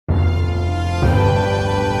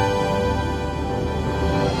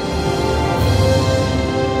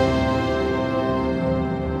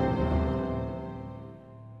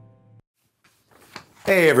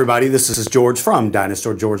Hey everybody, this is George from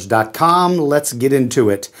DinosaurGeorge.com. Let's get into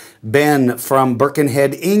it. Ben from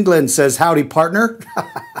Birkenhead, England says, howdy partner.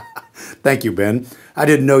 Thank you, Ben. I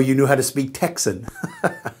didn't know you knew how to speak Texan.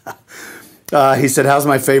 He said, how's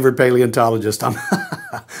my favorite paleontologist? I'm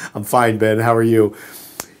fine, Ben. How are you?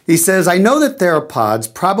 He says, I know that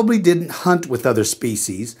theropods probably didn't hunt with other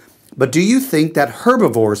species, but do you think that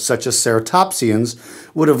herbivores such as ceratopsians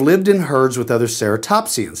would have lived in herds with other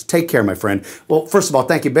ceratopsians? Take care, my friend. Well, first of all,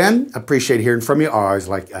 thank you, Ben. I appreciate hearing from you. I always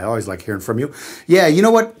like hearing from you. Yeah, you know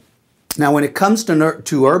what? Now, when it comes to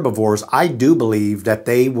herbivores, I do believe that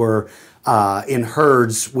they were in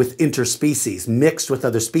herds with interspecies, mixed with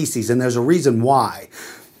other species, and there's a reason why.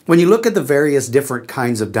 When you look at the various different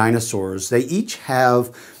kinds of dinosaurs, they each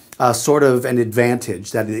have sort of an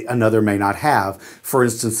advantage that another may not have. For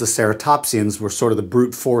instance, the ceratopsians were sort of the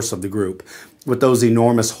brute force of the group. With those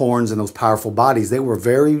enormous horns and those powerful bodies, they were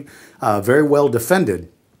very well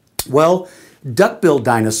defended. Well, duck-billed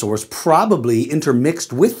dinosaurs probably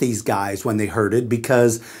intermixed with these guys when they herded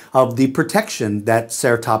because of the protection that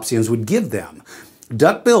ceratopsians would give them.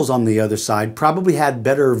 Duckbills, on the other side, probably had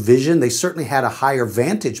better vision. They certainly had a higher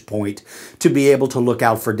vantage point to be able to look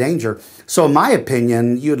out for danger. So in my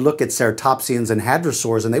opinion, you'd look at ceratopsians and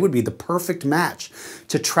hadrosaurs, and they would be the perfect match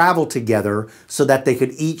to travel together so that they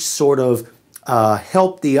could each sort of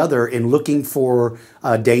help the other in looking for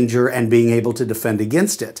danger and being able to defend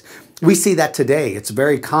against it. We see that today. It's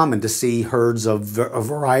very common to see herds of a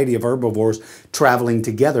variety of herbivores traveling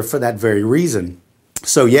together for that very reason.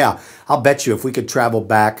 So yeah, I'll bet you if we could travel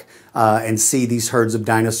back and see these herds of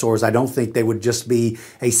dinosaurs, I don't think they would just be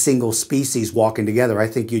a single species walking together. I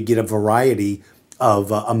think you'd get a variety of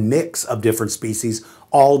a mix of different species,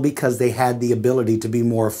 all because they had the ability to be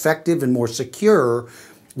more effective and more secure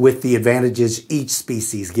with the advantages each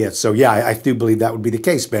species gets. So yeah, I do believe that would be the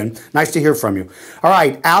case, Ben. Nice to hear from you. All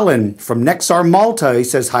right, Alan from Naxxar, Malta, he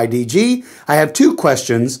says, hi DG, I have two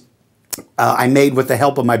questions I made with the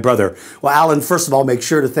help of my brother. Well, Alan, first of all, make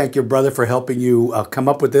sure to thank your brother for helping you come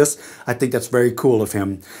up with this. I think that's very cool of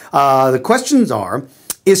him. The questions are,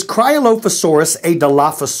 is Cryolophosaurus a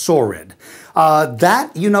Dilophosaurid?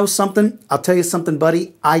 That, you know something? I'll tell you something,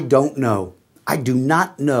 buddy. I don't know. I do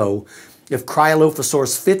not know if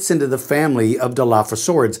Cryolophosaurus fits into the family of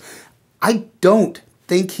Dilophosaurids. I don't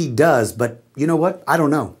think he does, but you know what? I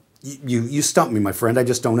don't know. You stumped me, my friend. I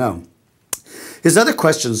just don't know. His other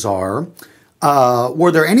questions are,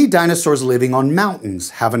 were there any dinosaurs living on mountains?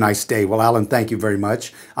 Have a nice day. Well, Alan, thank you very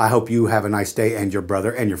much. I hope you have a nice day, and your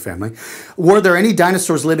brother and your family. Were there any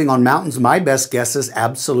dinosaurs living on mountains? My best guess is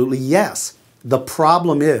absolutely yes. The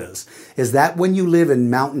problem is that when you live in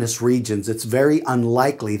mountainous regions, it's very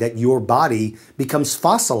unlikely that your body becomes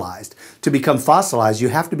fossilized. To become fossilized, you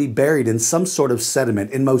have to be buried in some sort of sediment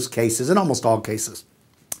in most cases, in almost all cases.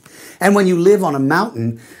 And when you live on a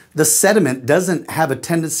mountain, the sediment doesn't have a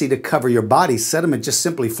tendency to cover your body. Sediment just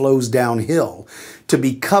simply flows downhill. To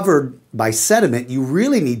be covered by sediment, you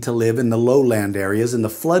really need to live in the lowland areas, in the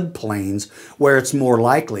floodplains, where it's more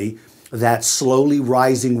likely that slowly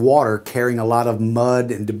rising water carrying a lot of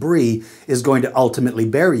mud and debris is going to ultimately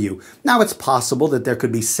bury you. Now, it's possible that there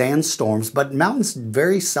could be sandstorms, but mountains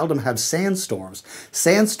very seldom have sandstorms.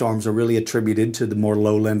 Sandstorms are really attributed to the more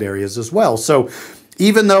lowland areas as well. So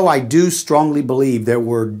even though I do strongly believe there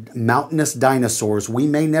were mountainous dinosaurs, we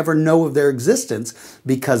may never know of their existence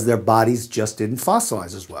because their bodies just didn't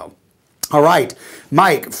fossilize as well. All right,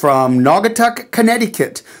 Mike from Naugatuck,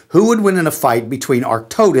 Connecticut. Who would win in a fight between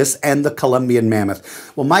Arctodus and the Columbian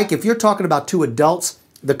mammoth? Well, Mike, if you're talking about two adults,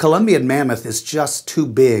 the Columbian mammoth is just too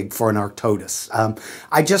big for an Arctodus.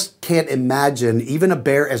 I just can't imagine even a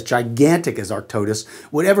bear as gigantic as Arctodus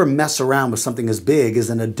would ever mess around with something as big as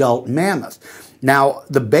an adult mammoth. Now,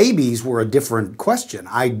 the babies were a different question.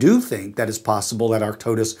 I do think that it's possible that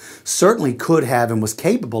Arctodus certainly could have and was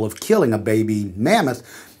capable of killing a baby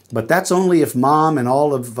mammoth, but that's only if mom and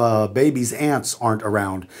all of baby's aunts aren't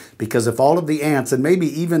around. Because if all of the aunts, and maybe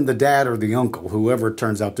even the dad or the uncle, whoever it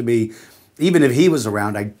turns out to be, even if he was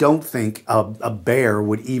around, I don't think a bear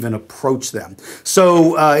would even approach them.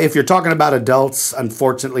 So if you're talking about adults,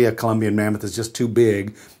 unfortunately, a Columbian mammoth is just too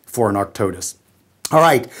big for an Arctodus. All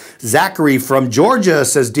right, Zachary from Georgia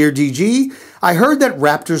says, Dear DG, I heard that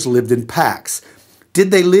raptors lived in packs.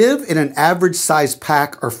 Did they live in an average size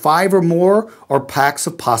pack or 5 or more, or packs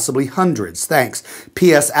of possibly hundreds? Thanks.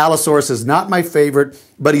 P.S. Allosaurus is not my favorite,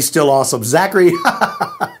 but he's still awesome. Zachary,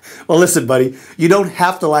 well, listen, buddy, you don't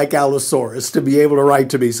have to like Allosaurus to be able to write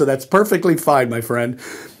to me, so that's perfectly fine, my friend.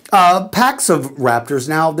 Packs of raptors.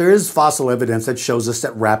 Now, there is fossil evidence that shows us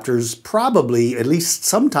that raptors probably, at least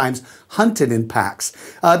sometimes, hunted in packs.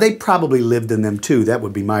 They probably lived in them too. That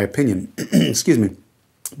would be my opinion. Excuse me.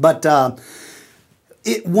 But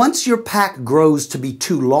once your pack grows to be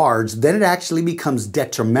too large, then it actually becomes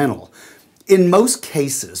detrimental. In most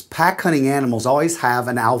cases, pack hunting animals always have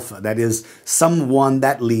an alpha, that is, someone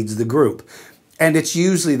that leads the group. And it's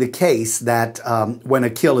usually the case that when a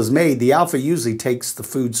kill is made, the alpha usually takes the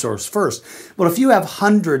food source first. Well, if you have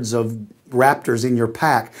hundreds of raptors in your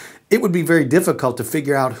pack, it would be very difficult to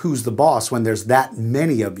figure out who's the boss when there's that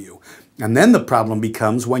many of you. And then the problem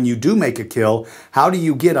becomes when you do make a kill, how do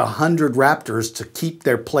you get 100 raptors to keep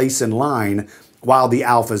their place in line while the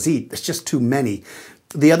alphas eat? It's just too many.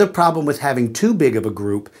 The other problem with having too big of a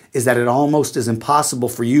group is that it almost is impossible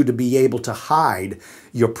for you to be able to hide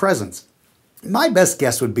your presence. My best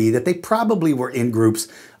guess would be that they probably were in groups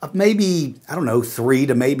of maybe, I don't know, 3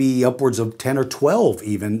 to maybe upwards of 10 or 12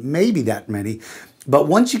 even, maybe that many. But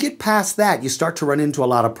once you get past that, you start to run into a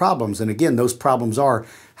lot of problems. And again, those problems are,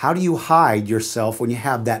 how do you hide yourself when you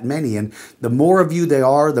have that many? And the more of you there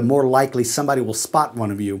are, the more likely somebody will spot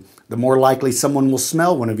one of you. The more likely someone will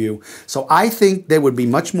smell one of you. So I think they would be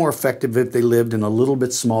much more effective if they lived in a little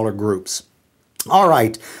bit smaller groups. All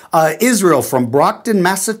right, Israel from Brockton,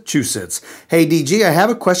 Massachusetts. Hey, DG, I have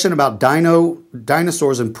a question about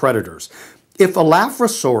dinosaurs and predators. If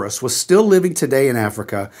Elaphrosaurus was still living today in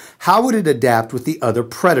Africa, how would it adapt with the other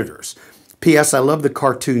predators? P.S. I love the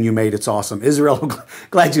cartoon you made. It's awesome. Israel,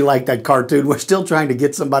 glad you like that cartoon. We're still trying to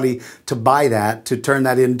get somebody to buy that, to turn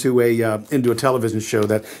that into a television show.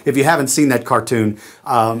 That if you haven't seen that cartoon,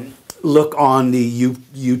 look on the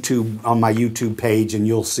YouTube, on my YouTube page, and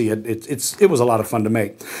you'll see it. It was a lot of fun to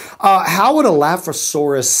make. How would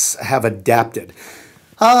Elaphrosaurus have adapted?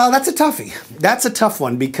 That's a toughie. That's a tough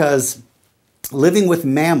one because living with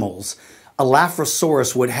mammals,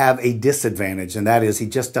 Elaphrosaurus would have a disadvantage, and that is he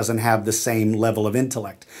just doesn't have the same level of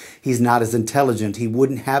intellect. He's not as intelligent. He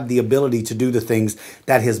wouldn't have the ability to do the things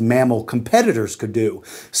that his mammal competitors could do.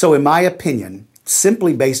 So in my opinion,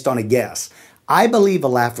 simply based on a guess, I believe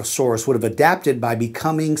Elaphrosaurus would have adapted by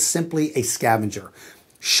becoming simply a scavenger,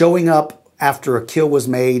 showing up after a kill was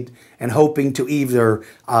made and hoping to either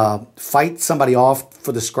fight somebody off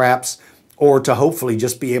for the scraps or to hopefully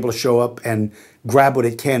just be able to show up and grab what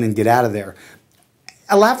it can and get out of there.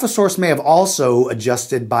 Elaphrosaurus may have also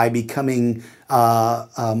adjusted by becoming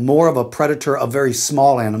more of a predator of very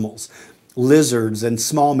small animals, lizards and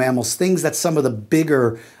small mammals, things that some of the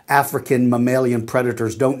bigger African mammalian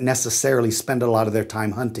predators don't necessarily spend a lot of their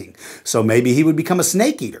time hunting. So maybe he would become a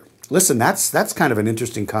snake eater. Listen, that's kind of an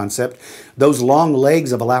interesting concept. Those long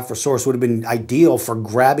legs of Elaphrosaurus would have been ideal for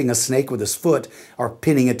grabbing a snake with his foot or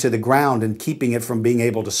pinning it to the ground and keeping it from being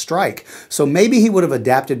able to strike. So maybe he would have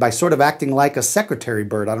adapted by sort of acting like a secretary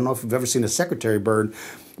bird. I don't know if you've ever seen a secretary bird,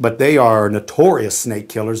 but they are notorious snake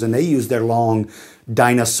killers, and they use their long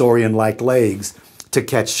dinosaurian-like legs to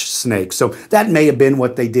catch snakes. So that may have been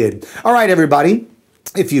what they did. All right, everybody.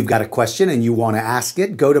 If you've got a question and you want to ask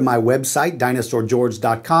it, go to my website,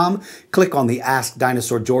 dinosaurgeorge.com, click on the Ask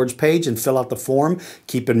Dinosaur George page and fill out the form.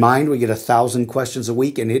 Keep in mind, we get 1,000 questions a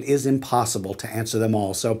week, and it is impossible to answer them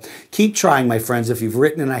all. So keep trying, my friends. If you've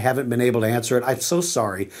written and I haven't been able to answer it, I'm so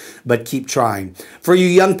sorry, but keep trying. For you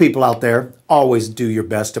young people out there, always do your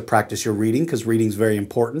best to practice your reading, because reading is very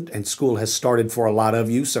important, and school has started for a lot of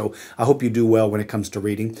you, so I hope you do well when it comes to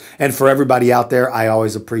reading. And for everybody out there, I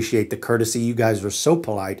always appreciate the courtesy. You guys are so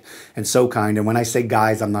polite and so kind, and when I say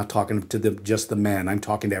guys, I'm not talking to just the men. I'm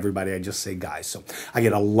talking to everybody. I just say guys. So I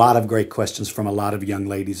get a lot of great questions from a lot of young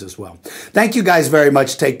ladies as well. Thank you guys very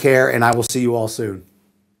much. Take care, and I will see you all soon.